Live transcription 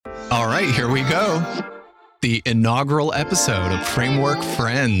All right, here we go. The inaugural episode of Framework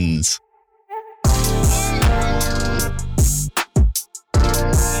Friends.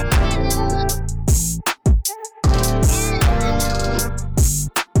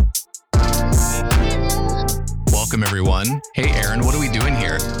 Welcome, everyone. Hey, Aaron, what are we doing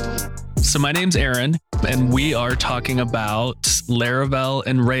here? So my name's Aaron, and we are talking about Laravel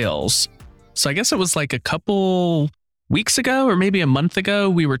and Rails. So I guess it was like a couple weeks ago or maybe a month ago,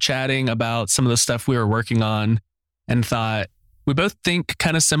 we were chatting about some of the stuff we were working on and thought we both think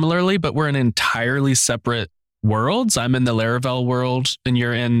kind of similarly, but we're in entirely separate worlds. I'm in the Laravel world and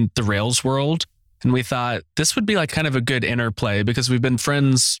you're in the Rails world. And we thought this would be like kind of a good interplay because we've been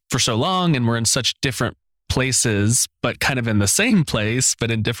friends for so long and we're in such different places, but kind of in the same place,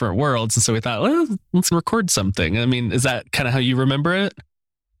 but in different worlds. And so we thought, well, let's record something. I mean, is that kind of how you remember it?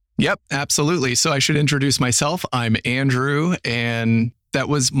 Yep, absolutely. So I should introduce myself. I'm Andrew, and that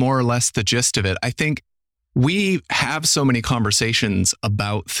was more or less the gist of it. I think we have so many conversations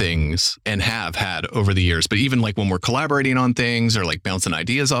about things and have had over the years, but even like when we're collaborating on things or like bouncing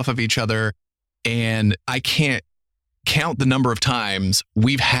ideas off of each other, and I can't count the number of times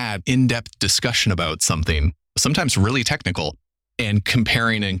we've had in-depth discussion about something, sometimes really technical, and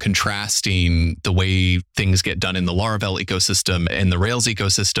comparing and contrasting the way things get done in the Laravel ecosystem and the Rails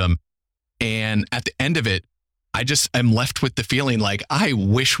ecosystem. And at the end of it, I just am left with the feeling like I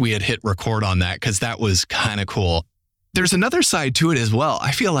wish we had hit record on that because that was kind of cool. There's another side to it as well.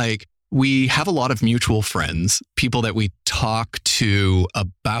 I feel like we have a lot of mutual friends, people that we talk to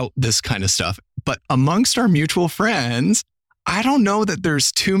about this kind of stuff. But amongst our mutual friends, I don't know that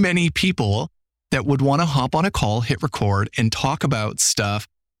there's too many people that would want to hop on a call, hit record, and talk about stuff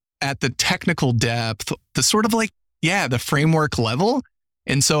at the technical depth, the sort of like, the framework level.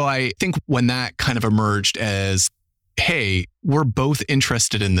 And so I think when that kind of emerged as, hey, we're both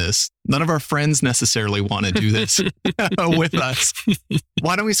interested in this. None of our friends necessarily want to do this with us.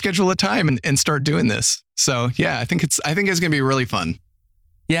 Why don't we schedule a time and start doing this? So yeah, I think it's going to be really fun.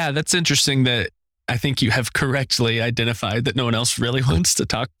 Yeah, that's interesting that I think you have correctly identified that no one else really wants to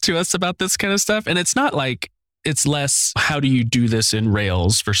talk to us about this kind of stuff. And it's not like it's less how do you do this in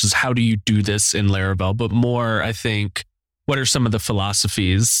Rails versus how do you do this in Laravel, but more, I think, what are some of the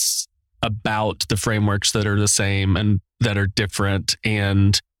philosophies about the frameworks that are the same and that are different?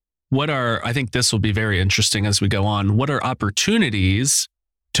 And I think this will be very interesting as we go on. What are opportunities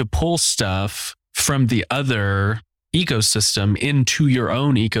to pull stuff from the other ecosystem into your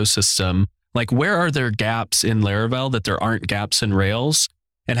own ecosystem? Like, where are there gaps in Laravel that there aren't gaps in Rails?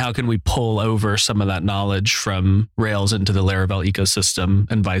 And how can we pull over some of that knowledge from Rails into the Laravel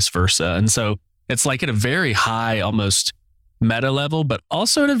ecosystem and vice versa? And so it's like at a very high, almost meta level, but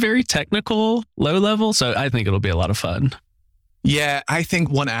also at a very technical low level. So I think it'll be a lot of fun. Yeah, I think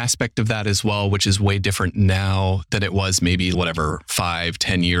one aspect of that as well, which is way different now than it was maybe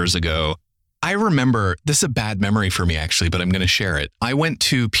 5-10 years ago. I remember, this is a bad memory for me actually, but I'm going to share it. I went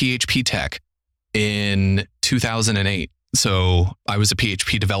to PHP Tech in 2008. So I was a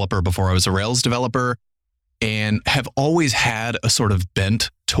PHP developer before I was a Rails developer and have always had a sort of bent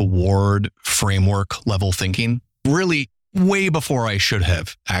toward framework level thinking, really way before I should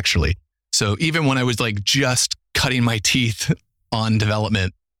have actually. So even when I was like just cutting my teeth on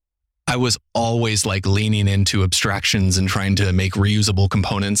development, I was always like leaning into abstractions and trying to make reusable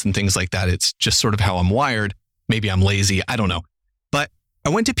components and things like that. It's just sort of how I'm wired. Maybe I'm lazy. I don't know. But I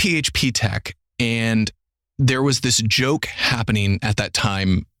went to PHP Tech and there was this joke happening at that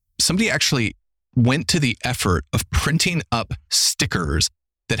time. Somebody actually went to the effort of printing up stickers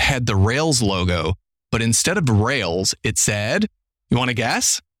that had the Rails logo, but instead of Rails, it said, you want to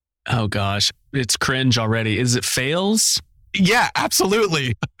guess? Oh gosh, it's cringe already. Is it fails? Yeah,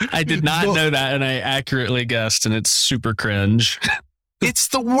 absolutely. I did not know that, and I accurately guessed, and it's super cringe. It's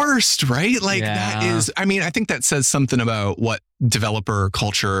the worst, right? Like that is, I mean, I think that says something about what developer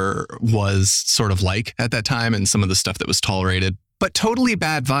culture was sort of like at that time and some of the stuff that was tolerated, but totally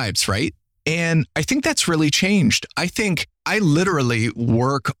bad vibes, right? And I think that's really changed. I think I literally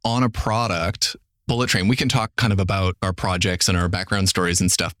work on a product, Bullet Train. We can talk kind of about our projects and our background stories and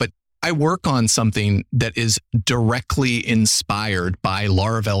stuff, but I work on something that is directly inspired by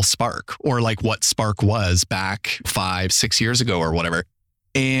Laravel Spark, or like what Spark was back 5-6 years ago or whatever.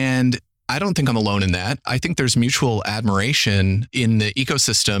 And I don't think I'm alone in that. I think there's mutual admiration in the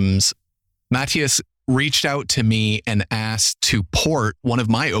ecosystems. Matthias reached out to me and asked to port one of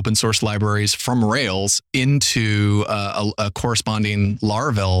my open source libraries from Rails into a corresponding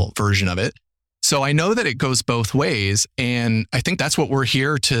Laravel version of it. So I know that it goes both ways. And I think that's what we're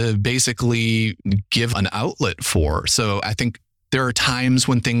here to basically give an outlet for. So I think There are times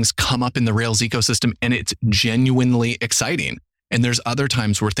when things come up in the Rails ecosystem and it's genuinely exciting. And there's other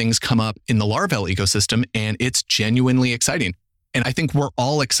times where things come up in the Laravel ecosystem and it's genuinely exciting. And I think we're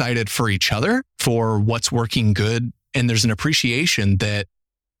all excited for each other, for what's working good. And there's an appreciation that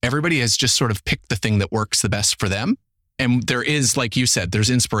everybody has just sort of picked the thing that works the best for them. And there is, like you said, there's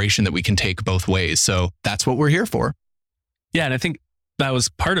inspiration that we can take both ways. So that's what we're here for. Yeah. And I think that was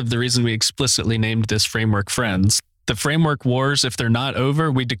part of the reason we explicitly named this framework Friends. The framework wars, if they're not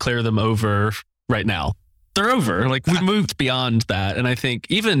over, we declare them over right now. They're over. Like we moved beyond that. And I think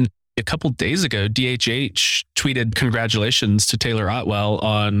even a couple days ago, DHH tweeted congratulations to Taylor Otwell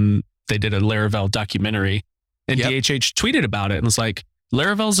on, they did a Laravel documentary, and DHH tweeted about it and was like,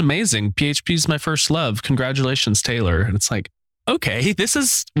 Laravel's amazing. PHP's my first love. Congratulations, Taylor. And it's like, okay, this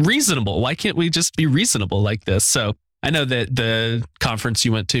is reasonable. Why can't we just be reasonable like this? So I know that the conference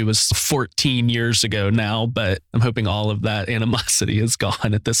you went to was 14 years ago now, but I'm hoping all of that animosity is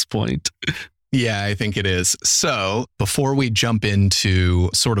gone at this point. Yeah, I think it is. So before we jump into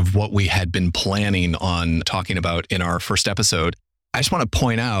sort of what we had been planning on talking about in our first episode, I just want to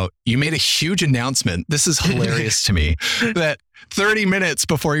point out, you made a huge announcement. This is hilarious to me, that 30 minutes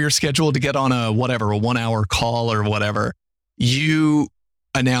before you're scheduled to get on a 1 hour call or whatever, you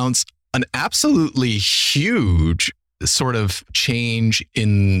announce an absolutely huge sort of change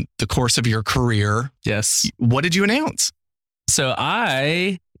in the course of your career. Yes. What did you announce? So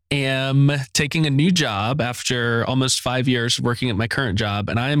I am taking a new job after almost 5 years working at my current job,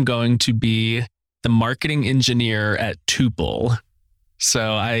 and I am going to be the marketing engineer at Tuple.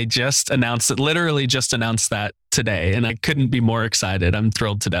 So I literally just announced that today, and I couldn't be more excited. I'm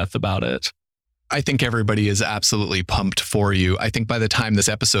thrilled to death about it. I think everybody is absolutely pumped for you. I think by the time this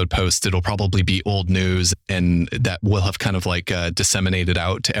episode posts, it'll probably be old news, and that will have kind of like disseminated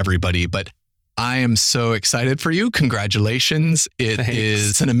out to everybody. But I am so excited for you. Congratulations. It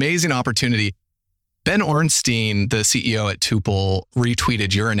is an amazing opportunity. Ben Ornstein, the CEO at Tuple,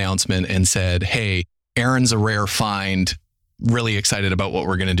 retweeted your announcement and said, hey, Aaron's a rare find. Really excited about what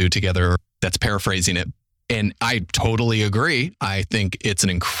we're going to do together. That's paraphrasing it. And I totally agree. I think it's an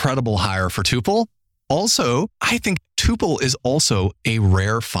incredible hire for Tuple. Also, I think Tuple is also a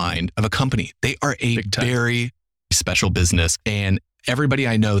rare find of a company. They are a very special business, and everybody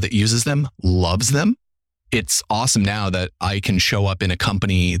I know that uses them loves them. It's awesome now that I can show up in a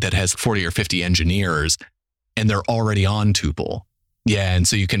company that has 40 or 50 engineers and they're already on Tuple. Yeah. And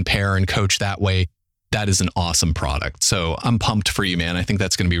so you can pair and coach that way. That is an awesome product. So I'm pumped for you, man. I think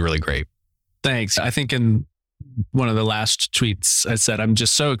that's going to be really great. Thanks. I think in one of the last tweets, I said, I'm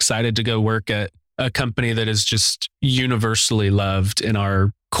just so excited to go work at a company that is just universally loved in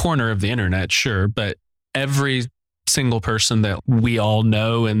our corner of the internet. Sure. But every single person that we all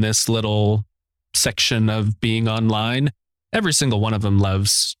know in this little section of being online, every single one of them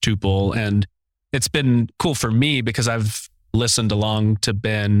loves Tuple. And it's been cool for me because I've listened along to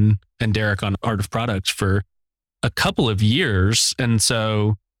Ben and Derek on Art of Product for a couple of years. And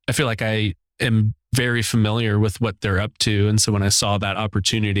so I feel like I am very familiar with what they're up to. And so when I saw that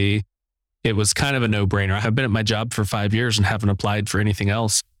opportunity, it was kind of a no-brainer. I have been at my job for 5 years and haven't applied for anything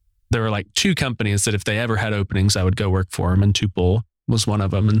else. There were like 2 companies that if they ever had openings, I would go work for them. And Tuple was one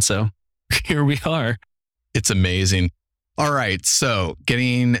of them. And so here we are. It's amazing. All right. So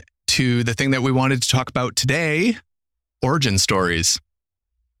getting to the thing that we wanted to talk about today, origin stories.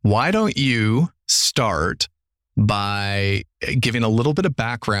 Why don't you start by giving a little bit of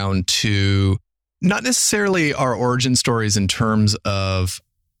background to not necessarily our origin stories in terms of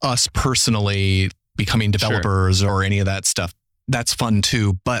us personally becoming developers or any of that stuff. That's fun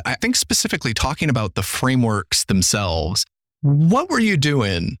too. But I think specifically talking about the frameworks themselves, what were you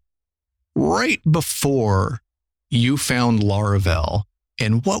doing right before you found Laravel?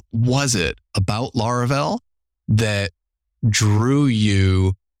 And what was it about Laravel that drew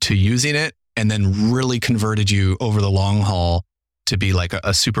you to using it and then really converted you over the long haul to be like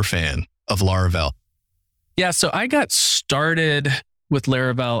a super fan of Laravel? Yeah, so I got started with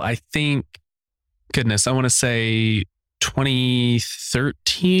Laravel, I think, goodness, I want to say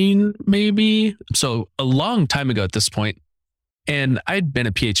 2013, maybe. So a long time ago at this point. And I'd been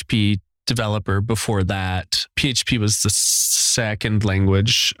a PHP developer before that. PHP was the second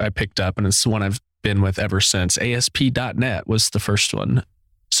language I picked up, and it's the one I've been with ever since. ASP.NET was the first one.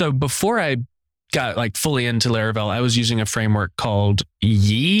 So before I got like fully into Laravel, I was using a framework called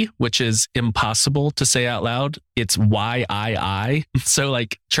Yii, which is impossible to say out loud. It's YII. So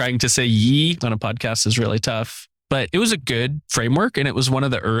like trying to say Yii on a podcast is really tough, but it was a good framework and it was one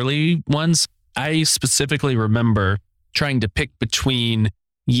of the early ones. I specifically remember trying to pick between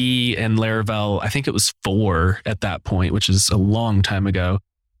Yi and Laravel. I think it was 4 at that point, which is a long time ago.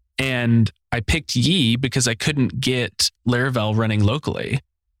 And I picked Yi because I couldn't get Laravel running locally.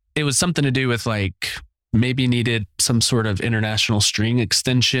 It was something to do with like maybe needed some sort of international string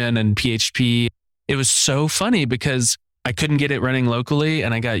extension and PHP. It was so funny because I couldn't get it running locally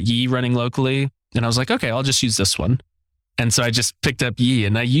and I got Yi running locally. And I was like, okay, I'll just use this one. And so I just picked up Yi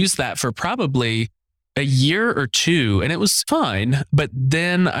and I used that for probably a year or 2 and it was fine. But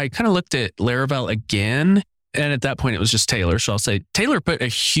then I kind of looked at Laravel again. And at that point, it was just Taylor. So I'll say Taylor put a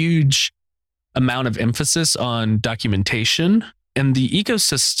huge amount of emphasis on documentation, and the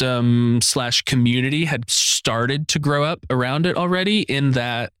ecosystem / community had started to grow up around it already, in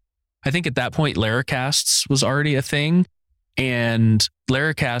that I think at that point, Laracasts was already a thing. And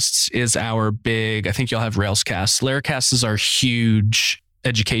Laracasts is our big, I think you'll have Railscasts. Laracasts is our huge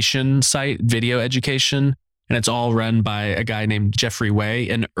education site, video education. And it's all run by a guy named Jeffrey Way.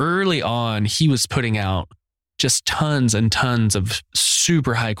 And early on, he was putting out just tons and tons of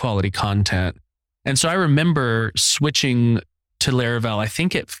super high quality content. And so I remember switching to Laravel, I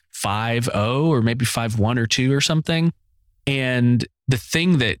think at 5.0 or maybe 5.1 or 2 or something. And the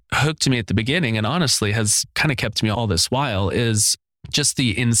thing that hooked me at the beginning, and honestly has kind of kept me all this while, is just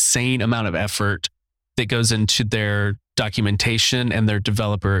the insane amount of effort that goes into their documentation and their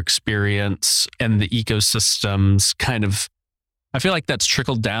developer experience and the ecosystems kind of. I feel like that's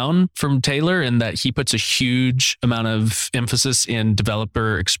trickled down from Taylor in that he puts a huge amount of emphasis in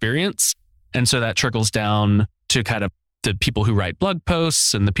developer experience. And so that trickles down to kind of the people who write blog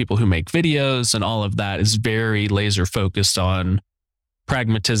posts and the people who make videos, and all of that is very laser focused on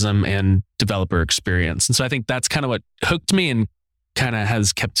pragmatism and developer experience. And so I think that's kind of what hooked me and kind of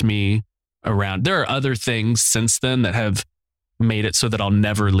has kept me around. There are other things since then that have made it so that I'll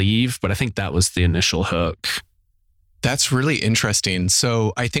never leave, but I think that was the initial hook. That's really interesting.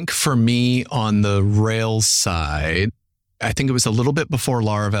 So I think for me on the Rails side, I think it was a little bit before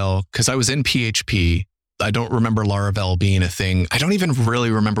Laravel because I was in PHP. I don't remember Laravel being a thing. I don't even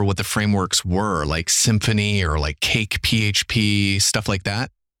really remember what the frameworks were, like Symfony or like Cake PHP, stuff like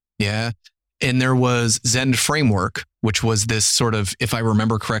that. Yeah. And there was Zend Framework, which was this sort of, if I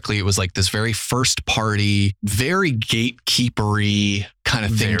remember correctly, it was like this very first party, very gatekeepery kind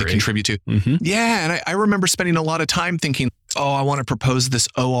of thing to contribute to. Mm-hmm. Yeah. And I remember spending a lot of time thinking, oh, I want to propose this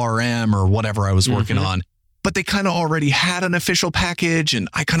ORM or whatever I was working on. But they kind of already had an official package and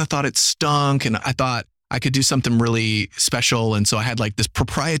I kind of thought it stunk. And I thought I could do something really special. And so I had like this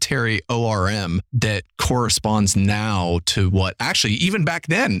proprietary ORM that corresponds now to what actually, even back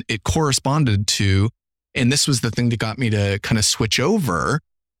then, it corresponded to. And this was the thing that got me to kind of switch over,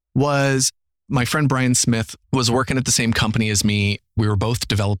 was my friend Brian Smith was working at the same company as me. We were both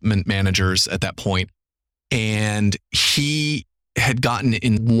development managers at that point. And he had gotten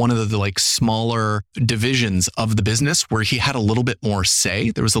in one of the like smaller divisions of the business where he had a little bit more say.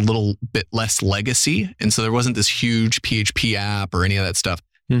 There was a little bit less legacy. And so there wasn't this huge PHP app or any of that stuff.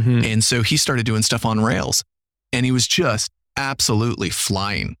 Mm-hmm. And so he started doing stuff on Rails and he was just absolutely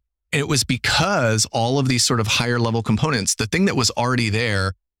flying. And it was because all of these sort of higher level components, the thing that was already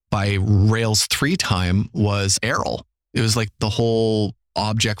there by Rails 3 time was Arel. It was like the whole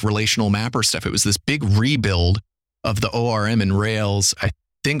object relational mapper stuff. It was this big rebuild of the ORM in Rails, I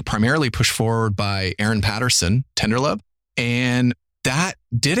think primarily pushed forward by Aaron Patterson, Tenderlove. And that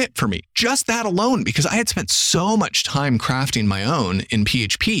did it for me. Just that alone, because I had spent so much time crafting my own in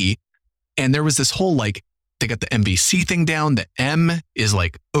PHP. And there was this whole like, they got the MVC thing down. The M is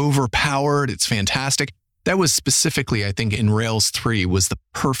like overpowered. It's fantastic. That was specifically, I think in Rails 3 was the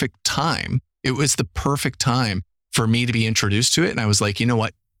perfect time. It was the perfect time for me to be introduced to it. And I was like, you know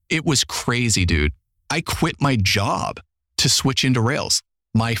what? It was crazy, dude. I quit my job to switch into Rails,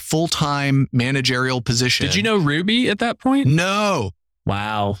 my full-time managerial position. Did you know Ruby at that point? No.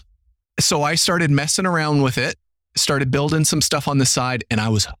 Wow. So I started messing around with it, started building some stuff on the side, and I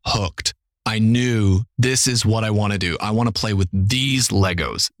was hooked. I knew this is what I want to do. I want to play with these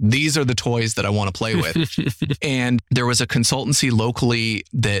Legos. These are the toys that I want to play with. And there was a consultancy locally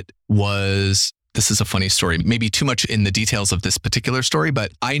that was... This is a funny story, maybe too much in the details of this particular story,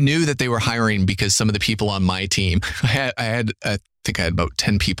 but I knew that they were hiring because some of the people on my team, I think I had about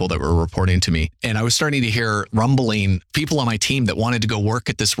 10 people that were reporting to me. And I was starting to hear rumbling people on my team that wanted to go work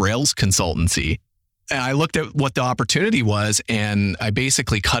at this Rails consultancy. And I looked at what the opportunity was and I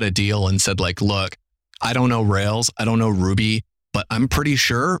basically cut a deal and said like, look, I don't know Rails, I don't know Ruby, but I'm pretty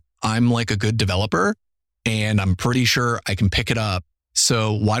sure I'm like a good developer and I'm pretty sure I can pick it up.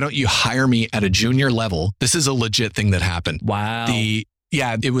 So why don't you hire me at a junior level? This is a legit thing that happened. Wow. The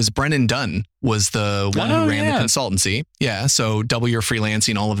Yeah, it was Brennan Dunn was the one who ran the consultancy. Yeah, so double your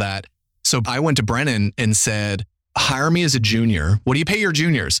freelancing, all of that. So I went to Brennan and said, hire me as a junior. What do you pay your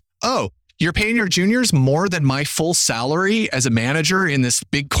juniors? Oh, you're paying your juniors more than my full salary as a manager in this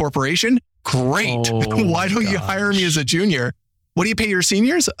big corporation? Great. Why don't you hire me as a junior? What do you pay your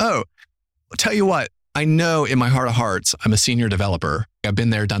seniors? Oh, I'll tell you what, I know in my heart of hearts, I'm a senior developer. I've been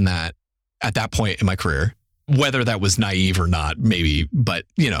there, done that at that point in my career. Whether that was naive or not, maybe, but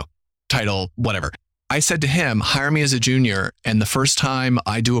title, whatever. I said to him, hire me as a junior. And the first time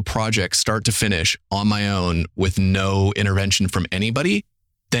I do a project start to finish on my own with no intervention from anybody,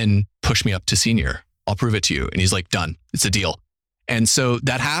 then push me up to senior. I'll prove it to you. And he's like, done. It's a deal. And so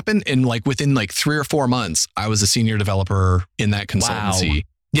that happened. And within 3 or 4 months, I was a senior developer in that consultancy.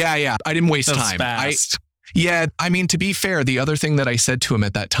 Wow. Yeah. I didn't waste time. Fast. I mean, to be fair, the other thing that I said to him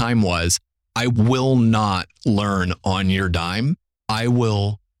at that time was, I will not learn on your dime. I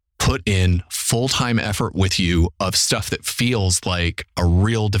will put in full-time effort with you of stuff that feels like a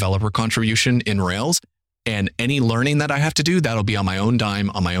real developer contribution in Rails. And any learning that I have to do, that'll be on my own dime,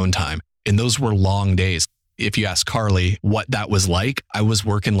 on my own time. And those were long days. If you ask Carly what that was like, I was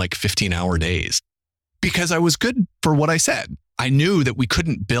working 15-hour days because I was good for what I said. I knew that we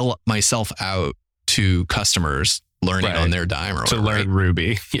couldn't bill myself out to customers learning on their dime or whatever. To learn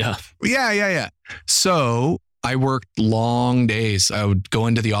Ruby. Yeah. Yeah. So I worked long days. I would go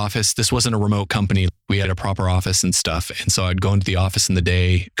into the office. This wasn't a remote company. We had a proper office and stuff. And so I'd go into the office in the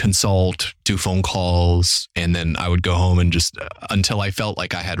day, consult, do phone calls, and then I would go home and just until I felt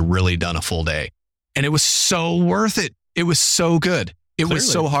like I had really done a full day. And it was so worth it. It was so good. It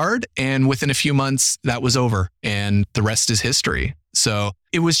was so hard. And within a few months, that was over. And the rest is history. So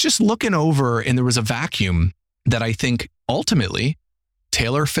it was just looking over, and there was a vacuum that I think ultimately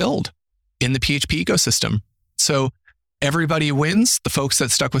Taylor filled in the PHP ecosystem. So everybody wins. The folks that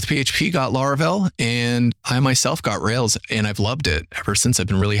stuck with PHP got Laravel, and I myself got Rails, and I've loved it ever since. I've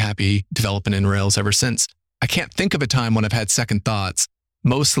been really happy developing in Rails ever since. I can't think of a time when I've had second thoughts.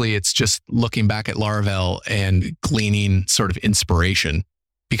 Mostly it's just looking back at Laravel and gleaning sort of inspiration,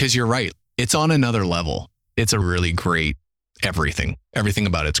 because you're right. It's on another level. It's a really great everything. Everything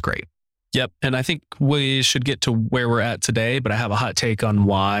about it's great. Yep. And I think we should get to where we're at today, but I have a hot take on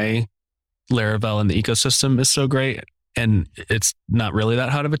why Laravel and the ecosystem is so great. And it's not really that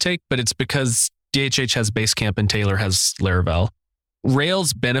hot of a take, but it's because DHH has Basecamp and Taylor has Laravel.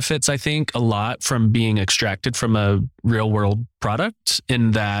 Rails benefits, I think, a lot from being extracted from a real world product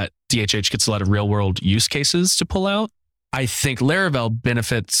in that DHH gets a lot of real world use cases to pull out. I think Laravel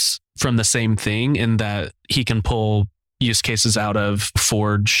benefits from the same thing in that he can pull use cases out of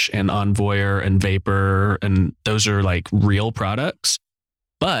Forge and Envoyer and Vapor, and those are real products.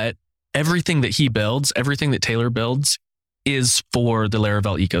 But everything that he builds, everything that Taylor builds is for the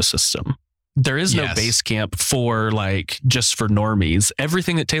Laravel ecosystem. There is no Basecamp for just for normies.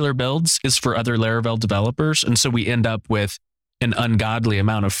 Everything that Taylor builds is for other Laravel developers. And so we end up with an ungodly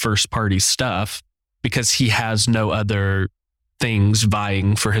amount of first party stuff because he has no other things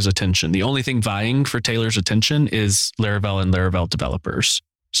vying for his attention. The only thing vying for Taylor's attention is Laravel and Laravel developers.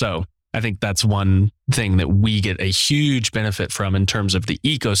 So I think that's one thing that we get a huge benefit from in terms of the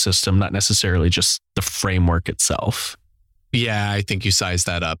ecosystem, not necessarily just the framework itself. Yeah, I think you sized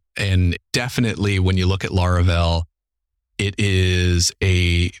that up. And definitely when you look at Laravel, it is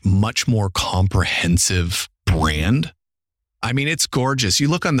a much more comprehensive brand. I mean, it's gorgeous. You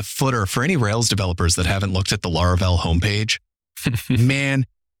look on the footer for any Rails developers that haven't looked at the Laravel homepage, man,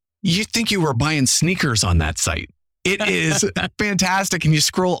 you think you were buying sneakers on that site. It is fantastic. And you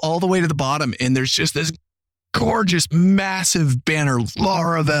scroll all the way to the bottom and there's just this gorgeous, massive banner,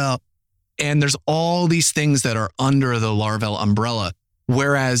 Laravel. And there's all these things that are under the Laravel umbrella.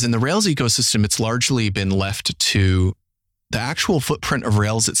 Whereas in the Rails ecosystem, it's largely been left to the actual footprint of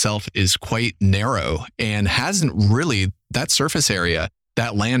Rails itself is quite narrow and hasn't really, that surface area,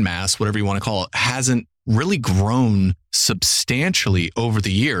 that landmass, whatever you want to call it, hasn't really grown substantially over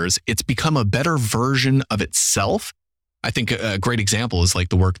the years. It's become a better version of itself. I think a great example is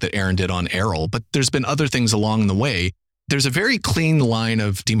the work that Aaron did on Errol, but there's been other things along the way. There's a very clean line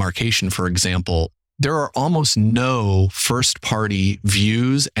of demarcation. For example, there are almost no first-party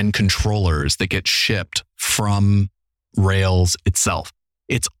views and controllers that get shipped from Rails itself.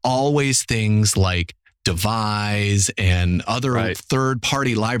 It's always things like Devise and other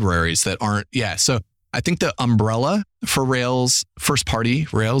third-party libraries that aren't. Yeah, so I think the umbrella for Rails, first-party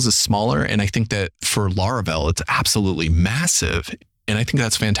Rails is smaller, and I think that for Laravel, it's absolutely massive, and I think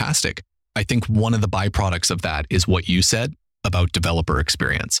that's fantastic. I think one of the byproducts of that is what you said about developer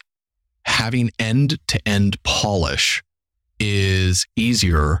experience. Having end-to-end polish is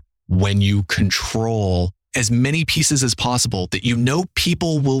easier when you control as many pieces as possible that you know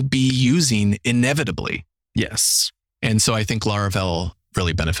people will be using inevitably. Yes. And so I think Laravel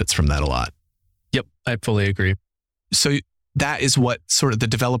really benefits from that a lot. Yep, I fully agree. So that is what sort of the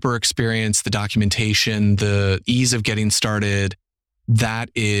developer experience, the documentation, the ease of getting started, that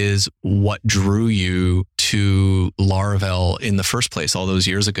is what drew you to Laravel in the first place all those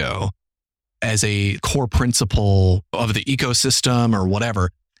years ago as a core principle of the ecosystem or whatever.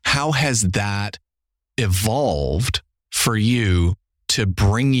 How has that evolved for you to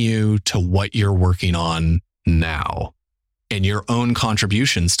bring you to what you're working on now and your own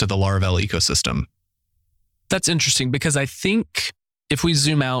contributions to the Laravel ecosystem? That's interesting because I think if we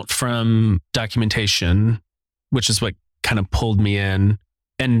zoom out from documentation, which is what kind of pulled me in,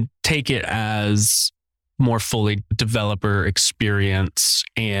 and take it as more fully developer experience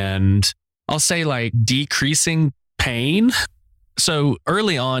and I'll say like decreasing pain. So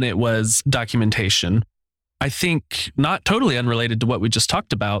early on, it was documentation. I think not totally unrelated to what we just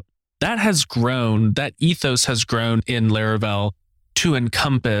talked about. That has grown, that ethos has grown in Laravel to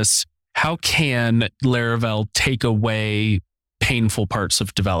encompass how can Laravel take away painful parts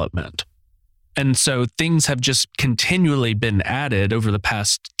of development. And so things have just continually been added over the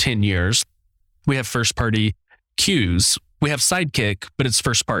past 10 years. We have first party queues. We have Sidekick, but it's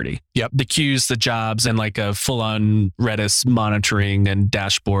first party. Yep. The queues, the jobs, and like a full on Redis monitoring and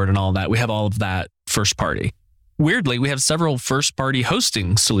dashboard and all that. We have all of that first party. Weirdly, we have several first party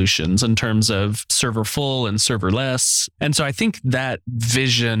hosting solutions in terms of server full and serverless. And so I think that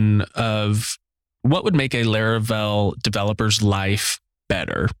vision of what would make a Laravel developer's life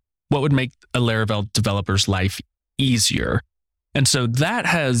better, what would make a Laravel developer's life easier. And so that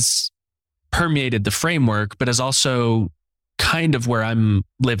has permeated the framework, but is also kind of where I'm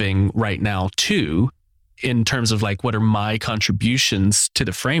living right now too, in terms of like, what are my contributions to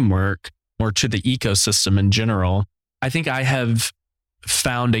the framework or to the ecosystem in general. I think I have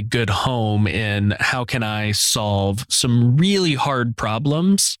found a good home in how can I solve some really hard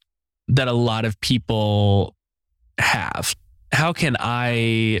problems that a lot of people have. How can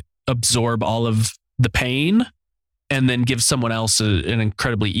I absorb all of the pain and then give someone else an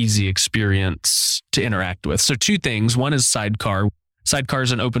incredibly easy experience to interact with? So two things. One is Sidecar. Sidecar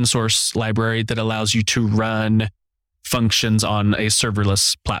is an open source library that allows you to run functions on a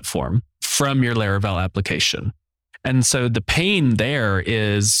serverless platform from your Laravel application. And so the pain there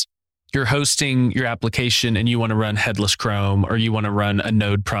is you're hosting your application and you want to run headless Chrome, or you want to run a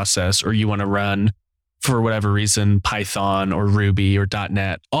node process, or you want to run, for whatever reason, Python or Ruby or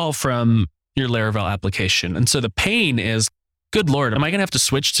 .NET, all from your Laravel application. And so the pain is, good Lord, am I going to have to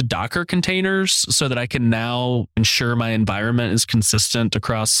switch to Docker containers so that I can now ensure my environment is consistent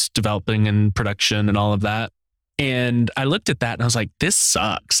across developing and production and all of that? And I looked at that and I was like, this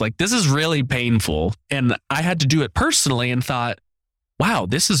sucks. Like, this is really painful. And I had to do it personally and thought, wow,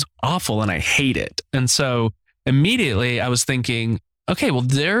 this is awful and I hate it. And so immediately I was thinking, okay, well,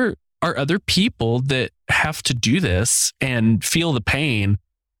 there are other people that have to do this and feel the pain,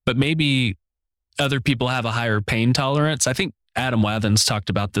 but maybe other people have a higher pain tolerance. I think Adam Wathan's talked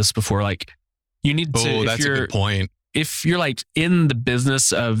about this before. Like, you need to, Oh, that's a good point. If you're like in the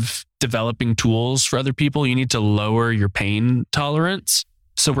business of developing tools for other people, you need to lower your pain tolerance.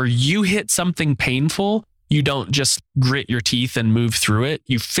 So where you hit something painful, you don't just grit your teeth and move through it.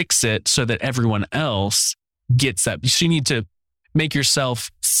 You fix it so that everyone else gets that. So you need to make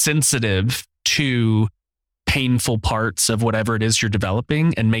yourself sensitive to painful parts of whatever it is you're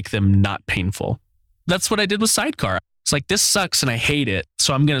developing and make them not painful. That's what I did with Sidecar. It's like, this sucks and I hate it.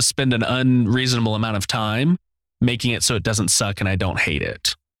 So I'm going to spend an unreasonable amount of time making it so it doesn't suck and I don't hate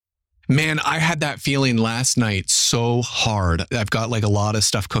it. Man, I had that feeling last night so hard. I've got like a lot of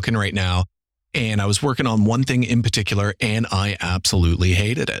stuff cooking right now. And I was working on one thing in particular and I absolutely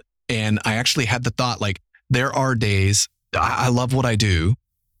hated it. And I actually had the thought, like, there are days, I love what I do.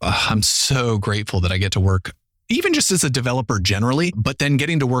 I'm so grateful that I get to work, even just as a developer generally, but then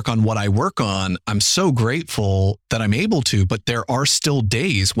getting to work on what I work on, I'm so grateful that I'm able to, but there are still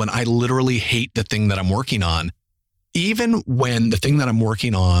days when I literally hate the thing that I'm working on. Even when the thing that I'm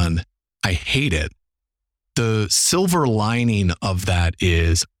working on, I hate it. The silver lining of that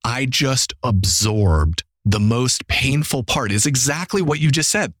is I just absorbed the most painful part. Is exactly what you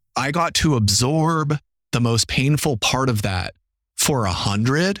just said. I got to absorb the most painful part of that for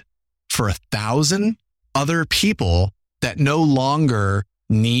 100, for 1,000 other people that no longer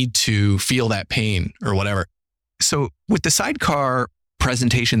need to feel that pain or whatever. So with the Sidecar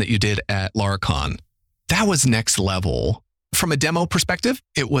presentation that you did at LaraCon, that was next level. From a demo perspective,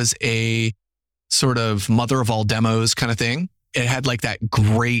 it was a sort of mother of all demos kind of thing. It had like that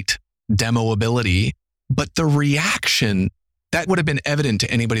great demo ability, but the reaction, that would have been evident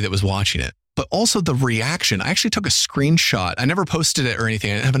to anybody that was watching it. But also the reaction, I actually took a screenshot. I never posted it or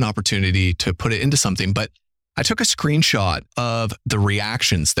anything. I didn't have an opportunity to put it into something, but I took a screenshot of the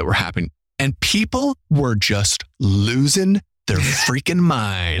reactions that were happening, and people were just losing their freaking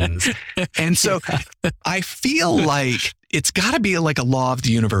minds. And so I feel like it's got to be like a law of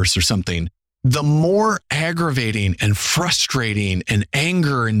the universe or something. The more aggravating and frustrating and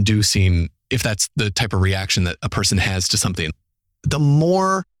anger inducing, if that's the type of reaction that a person has to something, the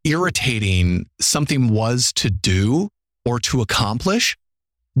more irritating something was to do or to accomplish,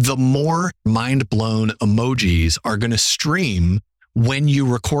 the more mind-blown emojis are going to stream when you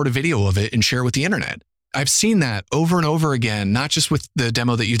record a video of it and share with the internet. I've seen that over and over again, not just with the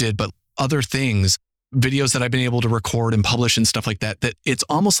demo that you did, but other things, videos that I've been able to record and publish and stuff like that, that it's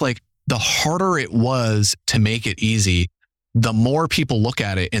almost like the harder it was to make it easy, the more people look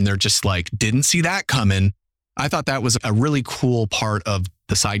at it and they're just like, didn't see that coming. I thought that was a really cool part of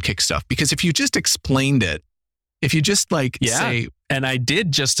the Sidekick stuff, because if you just explained it, if you just say, and I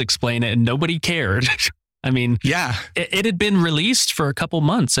did just explain it and nobody cared. I mean, it had been released for a couple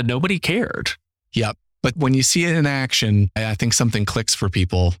months and nobody cared. Yep. But when you see it in action, I think something clicks for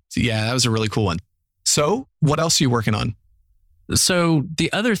people. So yeah, that was a really cool one. So what else are you working on? So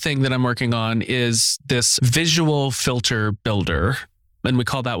the other thing that I'm working on is this visual filter builder, and we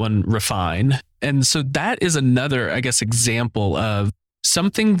call that one Refine. And so that is another, I guess, example of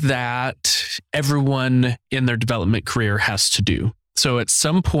something that everyone in their development career has to do. So at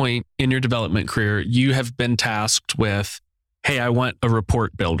some point in your development career, you have been tasked with, hey, I want a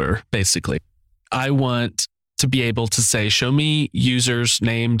report builder, basically. I want to be able to say, show me users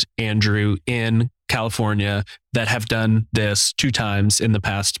named Andrew in California that have done this 2 times in the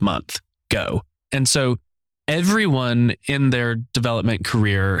past month. Go. And so everyone in their development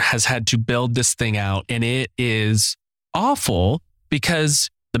career has had to build this thing out, and it is awful because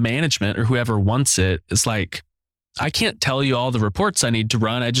the management or whoever wants it is like, I can't tell you all the reports I need to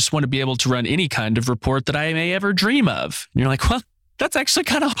run. I just want to be able to run any kind of report that I may ever dream of. And you're like, well, that's actually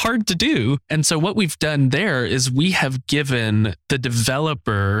kind of hard to do. And so what we've done there is we have given the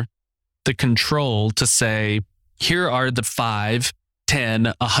developer the control to say, here are the 5,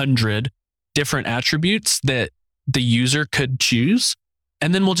 10, 100 different attributes that the user could choose.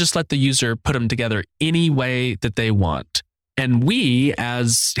 And then we'll just let the user put them together any way that they want. And we,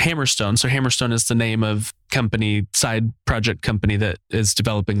 as Hammerstone, so Hammerstone is the name of company, side project company that is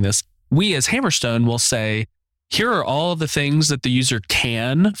developing this. We as Hammerstone will say, here are all the things that the user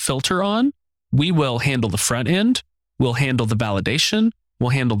can filter on. We will handle the front end. We'll handle the validation. We'll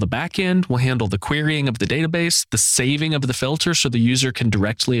handle the back end. We'll handle the querying of the database, the saving of the filter so the user can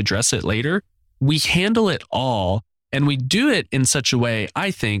directly address it later. We handle it all. And we do it in such a way, I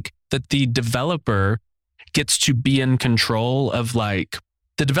think, that the developer gets to be in control of, like,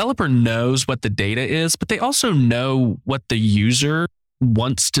 the developer knows what the data is, but they also know what the user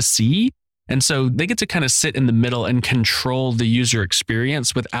wants to see. And so they get to kind of sit in the middle and control the user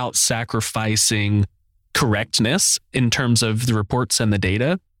experience without sacrificing correctness in terms of the reports and the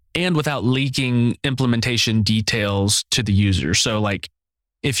data, and without leaking implementation details to the user. So like,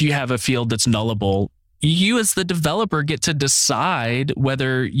 if you have a field that's nullable, you as the developer get to decide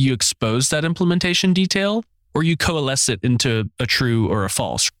whether you expose that implementation detail or you coalesce it into a true or a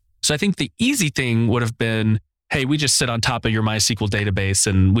false. So I think the easy thing would have been, hey, we just sit on top of your MySQL database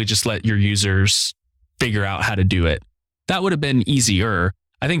and we just let your users figure out how to do it. That would have been easier.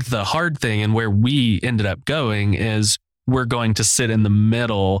 I think the hard thing and where we ended up going is we're going to sit in the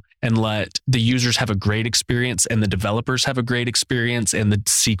middle and let the users have a great experience and the developers have a great experience and the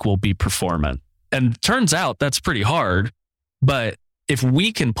SQL be performant. And turns out that's pretty hard. But if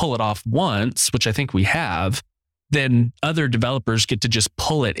we can pull it off once, which I think we have, then other developers get to just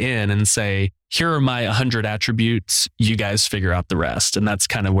pull it in and say, here are my 100 attributes. You guys figure out the rest. And that's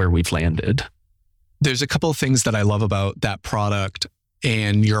kind of where we've landed. There's a couple of things that I love about that product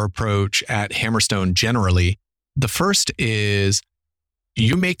and your approach at Hammerstone generally. The first is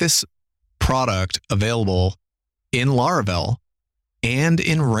you make this product available in Laravel and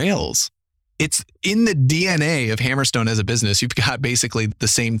in Rails. It's in the DNA of Hammerstone as a business. You've got basically the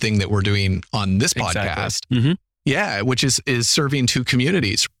same thing that we're doing on this podcast. Mm-hmm. Yeah, which is serving 2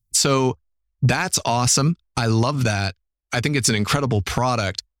 communities. So that's awesome. I love that. I think it's an incredible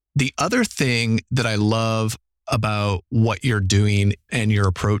product. The other thing that I love about what you're doing and your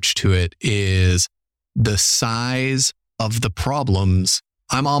approach to it is the size of the problems.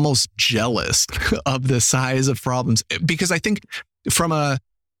 I'm almost jealous of the size of problems because I think from a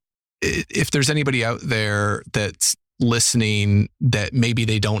if there's anybody out there that's listening that maybe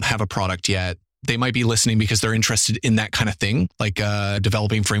they don't have a product yet, they might be listening because they're interested in that kind of thing, like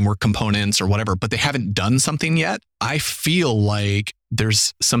developing framework components or whatever, but they haven't done something yet. I feel like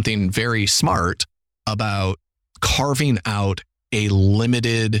there's something very smart about carving out a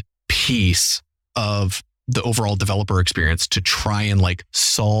limited piece of the overall developer experience to try and like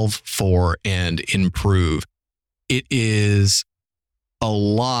solve for and improve. It is a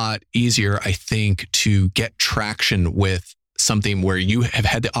lot easier, I think, to get traction with something where you have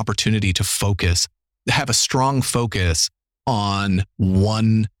had the opportunity to focus, have a strong focus on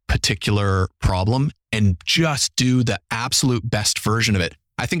one particular problem and just do the absolute best version of it.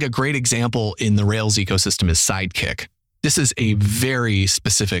 I think a great example in the Rails ecosystem is Sidekick. This is a very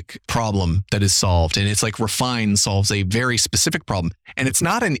specific problem that is solved. And it's like Refine solves a very specific problem. And it's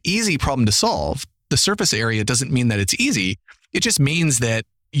not an easy problem to solve. The surface area doesn't mean that it's easy. It just means that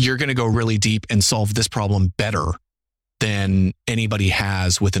you're going to go really deep and solve this problem better than anybody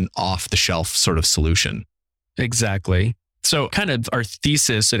has with an off-the-shelf sort of solution. Exactly. So kind of our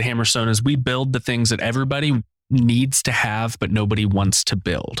thesis at Hammerstone is we build the things that everybody needs to have, but nobody wants to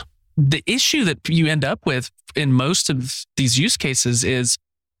build. The issue that you end up with in most of these use cases is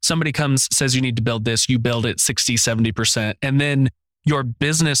somebody comes, says you need to build this, you build it 60, 70%, and then your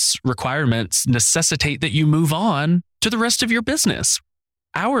business requirements necessitate that you move on to the rest of your business.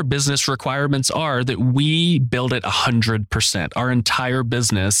 Our business requirements are that we build it 100%. Our entire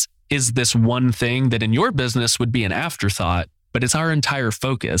business is this one thing that in your business would be an afterthought, but it's our entire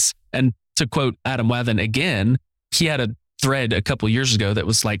focus. And to quote Adam Wathan again, he had a thread a couple of years ago that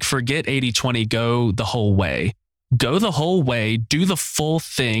was like, forget 80-20, go the whole way. Go the whole way, do the full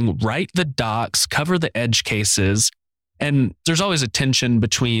thing, write the docs, cover the edge cases. And there's always a tension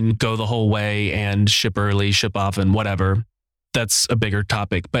between go the whole way and ship early, ship often, whatever. That's a bigger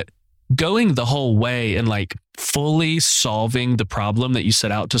topic. But going the whole way and like fully solving the problem that you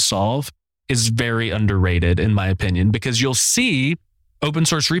set out to solve is very underrated, in my opinion, because you'll see open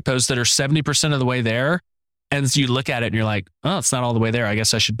source repos that are 70% of the way there. And you look at it and you're like, oh, it's not all the way there. I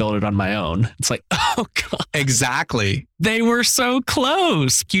guess I should build it on my own. It's like, oh, God. Exactly. They were so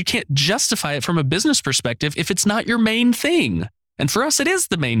close. You can't justify it from a business perspective if it's not your main thing. And for us, it is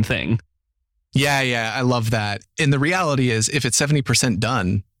the main thing. Yeah, I love that. And the reality is, if it's 70%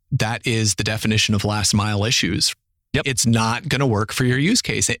 done, that is the definition of last mile issues. Yep. It's not going to work for your use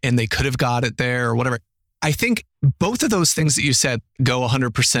case. And they could have got it there or whatever. I think both of those things that you said, go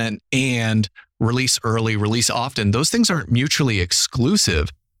 100% and release early, release often, those things aren't mutually exclusive.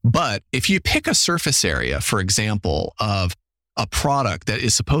 But if you pick a surface area, for example, of a product that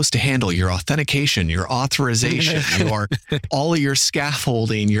is supposed to handle your authentication, your authorization, all of your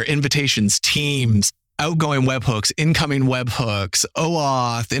scaffolding, your invitations, teams, outgoing webhooks, incoming webhooks,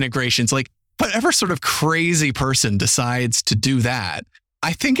 OAuth integrations, like whatever sort of crazy person decides to do that,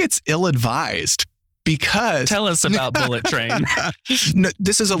 I think it's ill-advised. Because tell us about Bullet Train. No,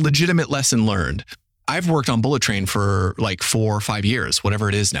 this is a legitimate lesson learned. I've worked on Bullet Train for like 4 or 5 years, whatever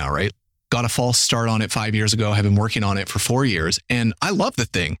it is now, right? Got a false start on it 5 years ago. Have been working on it for 4 years. And I love the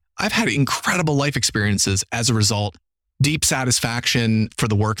thing. I've had incredible life experiences as a result. Deep satisfaction for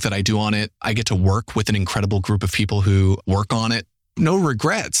the work that I do on it. I get to work with an incredible group of people who work on it. No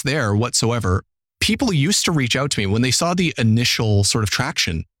regrets there whatsoever. People used to reach out to me when they saw the initial sort of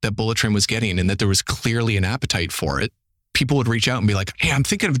traction that Bullet Train was getting and that there was clearly an appetite for it. People would reach out and be like, hey, I'm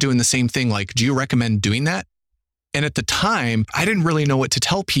thinking of doing the same thing. Like, do you recommend doing that? And at the time, I didn't really know what to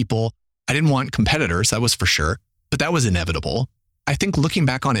tell people. I didn't want competitors, that was for sure, but that was inevitable. I think looking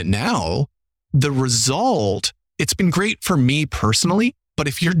back on it now, the result, it's been great for me personally, but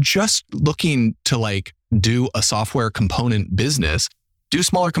if you're just looking to like do a software component business, do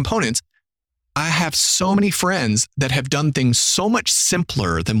smaller components, I have so many friends that have done things so much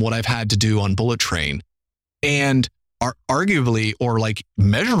simpler than what I've had to do on Bullet Train and are arguably or like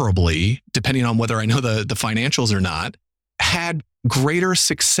measurably, depending on whether I know the financials or not, had greater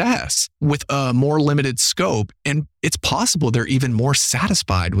success with a more limited scope. And it's possible they're even more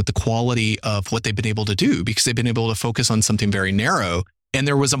satisfied with the quality of what they've been able to do because they've been able to focus on something very narrow. And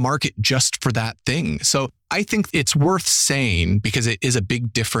there was a market just for that thing. So I think it's worth saying, because it is a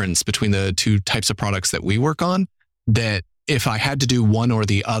big difference between the two types of products that we work on, that if I had to do one or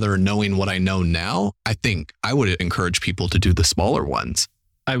the other, knowing what I know now, I think I would encourage people to do the smaller ones.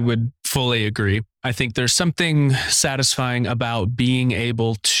 I would fully agree. I think there's something satisfying about being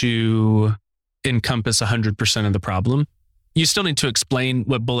able to encompass 100% of the problem. You still need to explain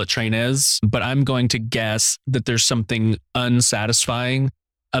what Bullet Train is, but I'm going to guess that there's something unsatisfying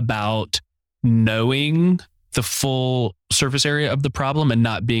about knowing the full surface area of the problem and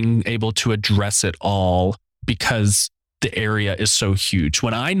not being able to address it all because the area is so huge.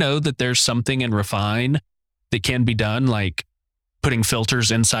 When I know that there's something in Refine that can be done, like putting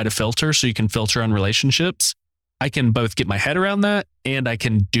filters inside a filter so you can filter on relationships, I can both get my head around that and I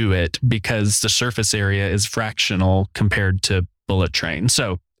can do it because the surface area is fractional compared to bullet train.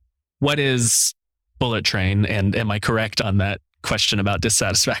 So what is bullet train? And am I correct on that question about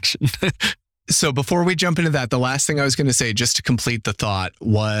dissatisfaction? So before we jump into that, the last thing I was going to say, just to complete the thought,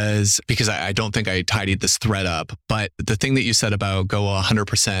 was because I don't think I tidied this thread up, but the thing that you said about go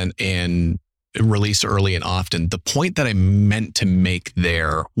 100% and release early and often, the point that I meant to make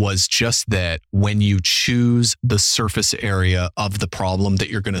there was just that when you choose the surface area of the problem that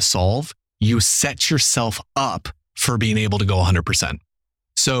you're going to solve, you set yourself up for being able to go 100%.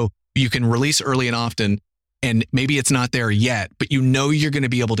 So you can release early and often, and maybe it's not there yet, but you know you're going to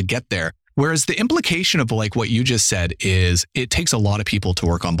be able to get there. Whereas the implication of like what you just said is it takes a lot of people to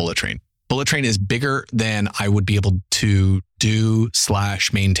work on Bullet Train. Bullet Train is bigger than I would be able to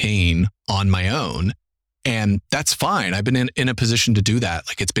do/maintain on my own. And that's fine. I've been in a position to do that.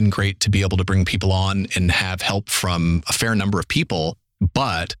 Like it's been great to be able to bring people on and have help from a fair number of people,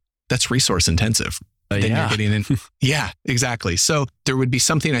 but that's resource intensive. Then you're getting in. Yeah, exactly. So there would be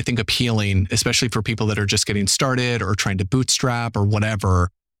something I think appealing, especially for people that are just getting started or trying to bootstrap or whatever,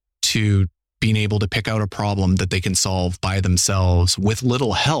 to being able to pick out a problem that they can solve by themselves with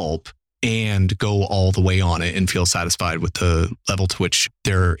little help and go all the way on it and feel satisfied with the level to which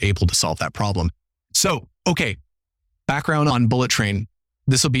they're able to solve that problem. So, okay, background on Bullet Train.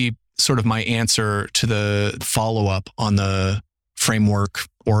 This will be sort of my answer to the follow-up on the framework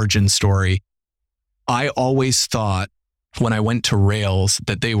origin story. I always thought when I went to Rails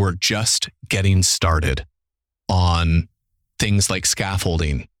that they were just getting started on things like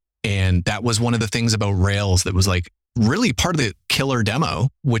scaffolding. And that was one of the things about Rails that was like really part of the killer demo,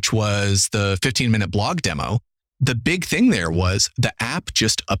 which was the 15-minute blog demo. The big thing there was the app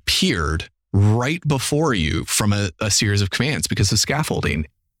just appeared right before you from a series of commands because of scaffolding.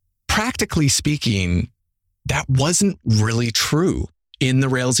 Practically speaking, that wasn't really true in the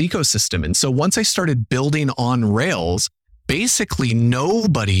Rails ecosystem. And so once I started building on Rails, basically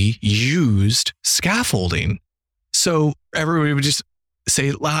nobody used scaffolding. So everybody would just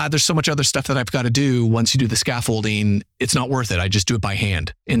say, there's so much other stuff that I've got to do. Once you do the scaffolding, it's not worth it. I just do it by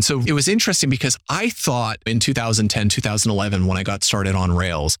hand. And so it was interesting because I thought in 2010, 2011, when I got started on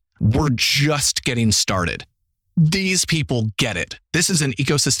Rails, we're just getting started. These people get it. This is an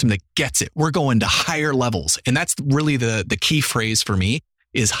ecosystem that gets it. We're going to higher levels. And that's really the key phrase for me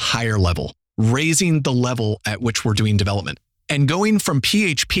is higher level, raising the level at which we're doing development. And going from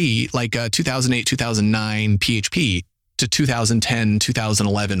PHP, like 2008, 2009 PHP, to 2010,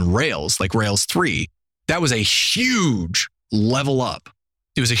 2011 Rails, like Rails 3, that was a huge level up.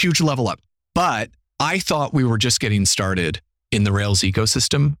 It was a huge level up. But I thought we were just getting started in the Rails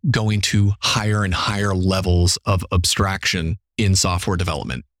ecosystem, going to higher and higher levels of abstraction in software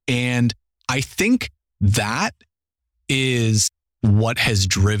development. And I think that is what has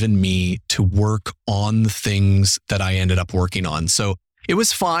driven me to work on the things that I ended up working on. So it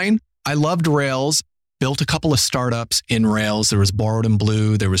was fine. I loved Rails. Built a couple of startups in Rails. There was Borrowed and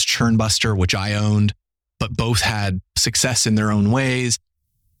Blue. There was Churnbuster, which I owned, but both had success in their own ways,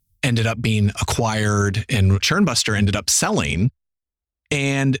 ended up being acquired, and Churnbuster ended up selling.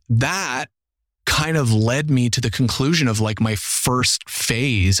 And that kind of led me to the conclusion of like my first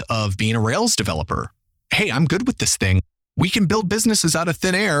phase of being a Rails developer. Hey, I'm good with this thing. We can build businesses out of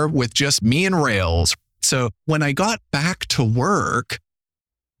thin air with just me and Rails. So when I got back to work,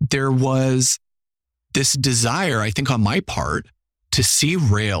 there was this desire, I think on my part, to see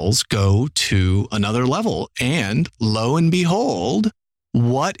Rails go to another level. And lo and behold,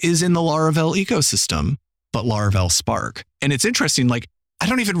 what is in the Laravel ecosystem but Laravel Spark? And it's interesting, like, I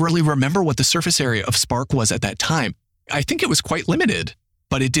don't even really remember what the surface area of Spark was at that time. I think it was quite limited,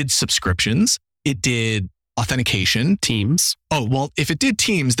 but it did subscriptions. It did authentication. Teams. Oh, well, if it did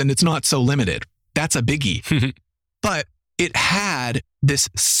Teams, then it's not so limited. That's a biggie. But it had this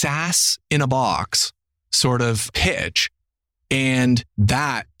SaaS in a box sort of pitch. And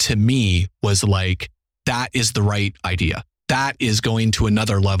that to me was like, that is the right idea. That is going to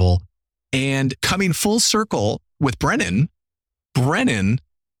another level. And coming full circle with Brennan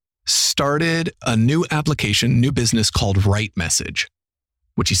started a new application, new business called Write Message,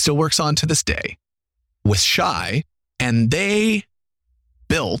 which he still works on to this day with Shai. And they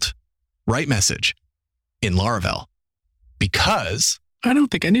built Write Message in Laravel because I don't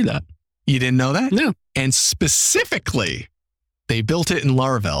think I knew that. You didn't know that? No. And specifically, they built it in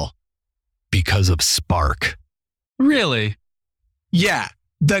Laravel because of Spark. Really? Yeah.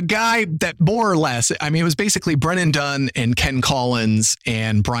 The guy that more or less, I mean, it was basically Brennan Dunn and Ken Collins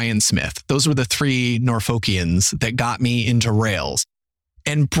and Brian Smith. Those were the three Norfolkians that got me into Rails.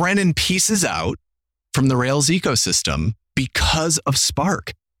 And Brennan pieces out from the Rails ecosystem because of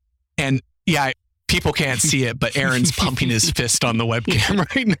Spark. And yeah, people can't see it, but Aaron's pumping his fist on the webcam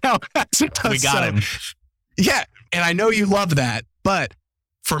right now. We got him. Yeah. And I know you love that. But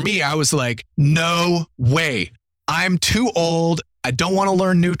for me, I was like, no way. I'm too old. I don't want to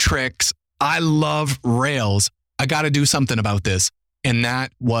learn new tricks. I love Rails. I got to do something about this. And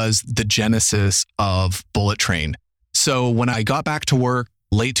that was the genesis of Bullet Train. So when I got back to work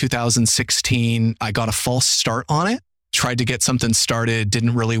late 2016, I got a false start on it, tried to get something started,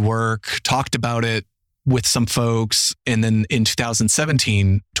 didn't really work, talked about it with some folks. And then in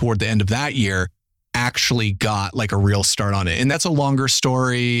 2017, toward the end of that year, actually got like a real start on it. And that's a longer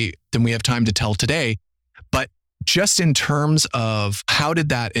story than we have time to tell today. But just in terms of how did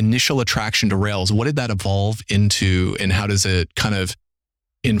that initial attraction to Rails, what did that evolve into, and how does it kind of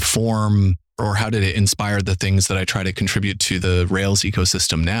inform, or how did it inspire the things that I try to contribute to the Rails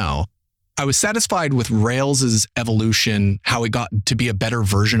ecosystem now? I was satisfied with Rails's evolution, how it got to be a better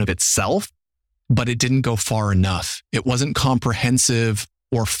version of itself, but it didn't go far enough. It wasn't comprehensive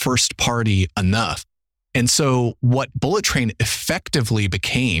or first party enough. And so what Bullet Train effectively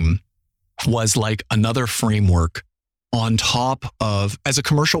became was like another framework on top of, as a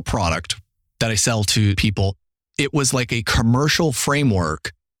commercial product that I sell to people, it was like a commercial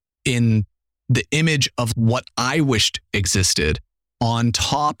framework in the image of what I wished existed on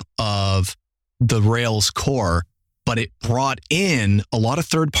top of the Rails core, but it brought in a lot of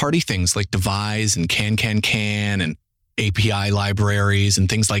third-party things like Devise and can and API libraries and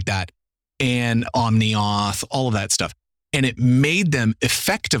things like that, and OmniAuth, all of that stuff. And it made them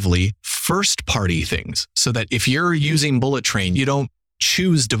effectively first-party things so that if you're using Bullet Train, you don't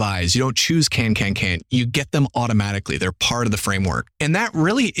choose Devise, you don't choose can, you get them automatically. They're part of the framework. And that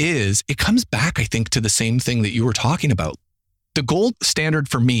really is, it comes back, I think, to the same thing that you were talking about. The gold standard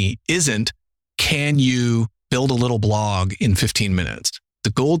for me isn't, can you build a little blog in 15 minutes?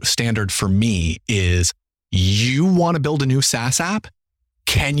 The gold standard for me is, you want to build a new SaaS app?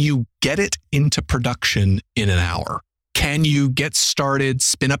 Can you get it into production in an hour? Can you get started,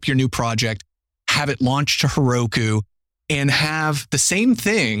 spin up your new project, have it launched to Heroku, and have the same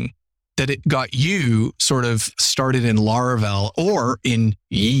thing that it got you sort of started in Laravel or in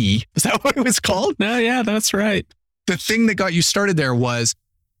Yi? Is that what it was called? No, yeah, that's right. The thing that got you started there was,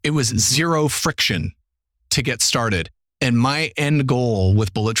 it was zero friction to get started. And my end goal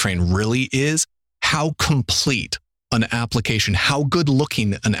with Bullet Train really is how complete an application, how good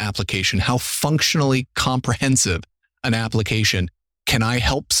looking an application, how functionally comprehensive an application can I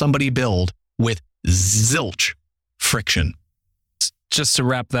help somebody build with zilch friction. Just to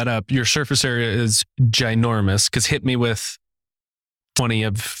wrap that up, your surface area is ginormous, because hit me with 20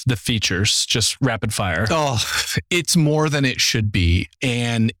 of the features, just rapid fire. Oh, it's more than it should be.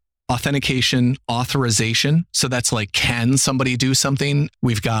 And authentication, authorization. So that's like, can somebody do something?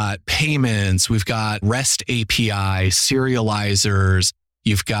 We've got payments, we've got REST API, serializers,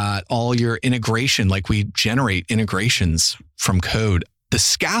 you've got all your integration, like we generate integrations from code. The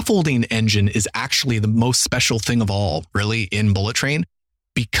scaffolding engine is actually the most special thing of all, really, in Bullet Train,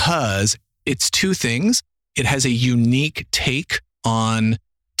 because it's two things. It has a unique take on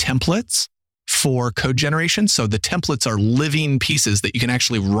templates for code generation. So the templates are living pieces that you can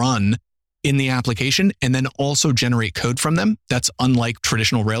actually run in the application and then also generate code from them. That's unlike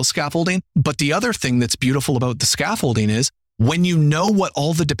traditional Rails scaffolding. But the other thing that's beautiful about the scaffolding is, when you know what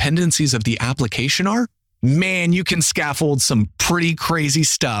all the dependencies of the application are, man, you can scaffold some pretty crazy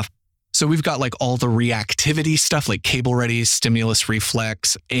stuff. So we've got like all the reactivity stuff like Cable Ready, Stimulus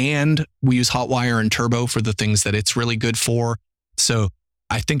Reflex, and we use Hotwire and Turbo for the things that it's really good for. So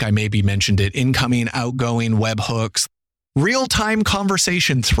I think I maybe mentioned it, incoming, outgoing webhooks, real-time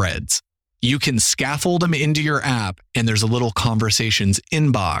conversation threads. You can scaffold them into your app and there's a little conversations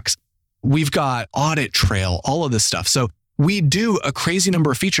inbox. We've got audit trail, all of this stuff. So we do a crazy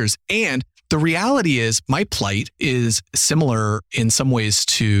number of features. And the reality is, my plight is similar in some ways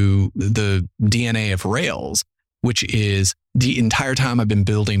to the DNA of Rails, which is the entire time I've been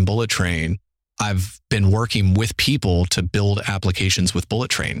building Bullet Train, I've been working with people to build applications with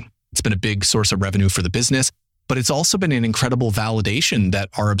Bullet Train. It's been a big source of revenue for the business, but it's also been an incredible validation that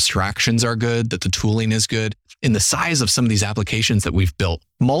our abstractions are good, that the tooling is good, in the size of some of these applications that we've built.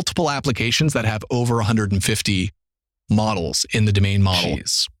 Multiple applications that have over 150 models in the domain model.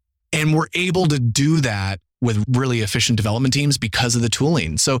 Jeez. And we're able to do that with really efficient development teams because of the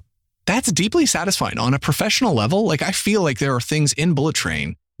tooling. So that's deeply satisfying on a professional level. Like I feel like there are things in Bullet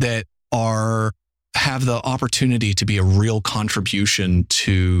Train that have the opportunity to be a real contribution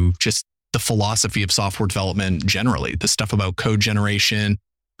to just the philosophy of software development generally, the stuff about code generation,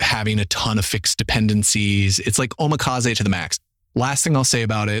 having a ton of fixed dependencies. It's like omakase to the max. Last thing I'll say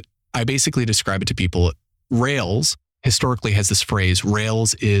about it, I basically describe it to people. Rails historically has this phrase,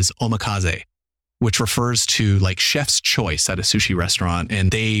 Rails is omakase, which refers to like chef's choice at a sushi restaurant,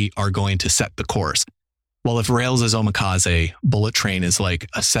 and they are going to set the course. Well, if Rails is omakase, Bullet Train is like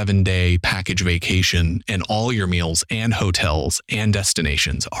a 7-day package vacation, and all your meals and hotels and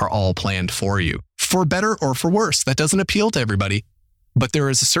destinations are all planned for you, for better or for worse. That doesn't appeal to everybody, but there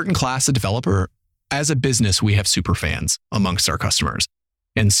is a certain class of developer. As a business, we have super fans amongst our customers.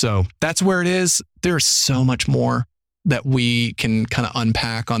 And so that's where it is. There's so much more that we can kind of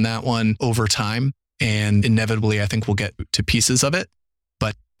unpack on that one over time. And inevitably, I think we'll get to pieces of it.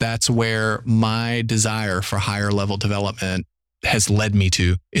 But that's where my desire for higher level development has led me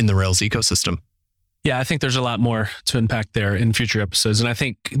to in the Rails ecosystem. Yeah, I think there's a lot more to unpack there in future episodes. And I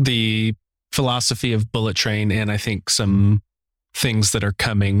think the philosophy of Bullet Train and I think some things that are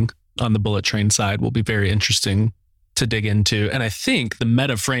coming on the Bullet Train side will be very interesting to dig into. And I think the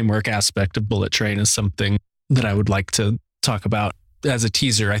meta framework aspect of Bullet Train is something that I would like to talk about as a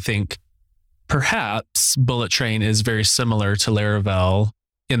teaser. I think perhaps Bullet Train is very similar to Laravel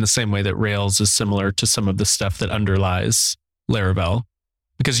in the same way that Rails is similar to some of the stuff that underlies Laravel,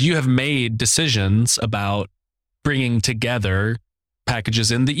 because you have made decisions about bringing together packages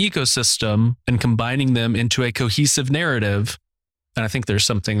in the ecosystem and combining them into a cohesive narrative. And I think there's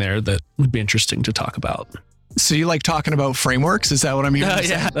something there that would be interesting to talk about. So you like talking about frameworks? Is that what I'm hearing you say?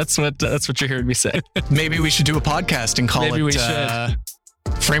 Yeah, that's what you're hearing me say. Maybe we should do a podcast and call Maybe it we should.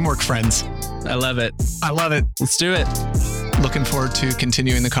 Framework Friends. I love it. I love it. Let's do it. Looking forward to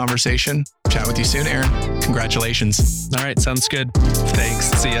continuing the conversation. Chat with you soon, Aaron. Congratulations. All right. Sounds good. Thanks.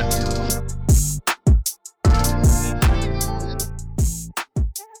 See ya.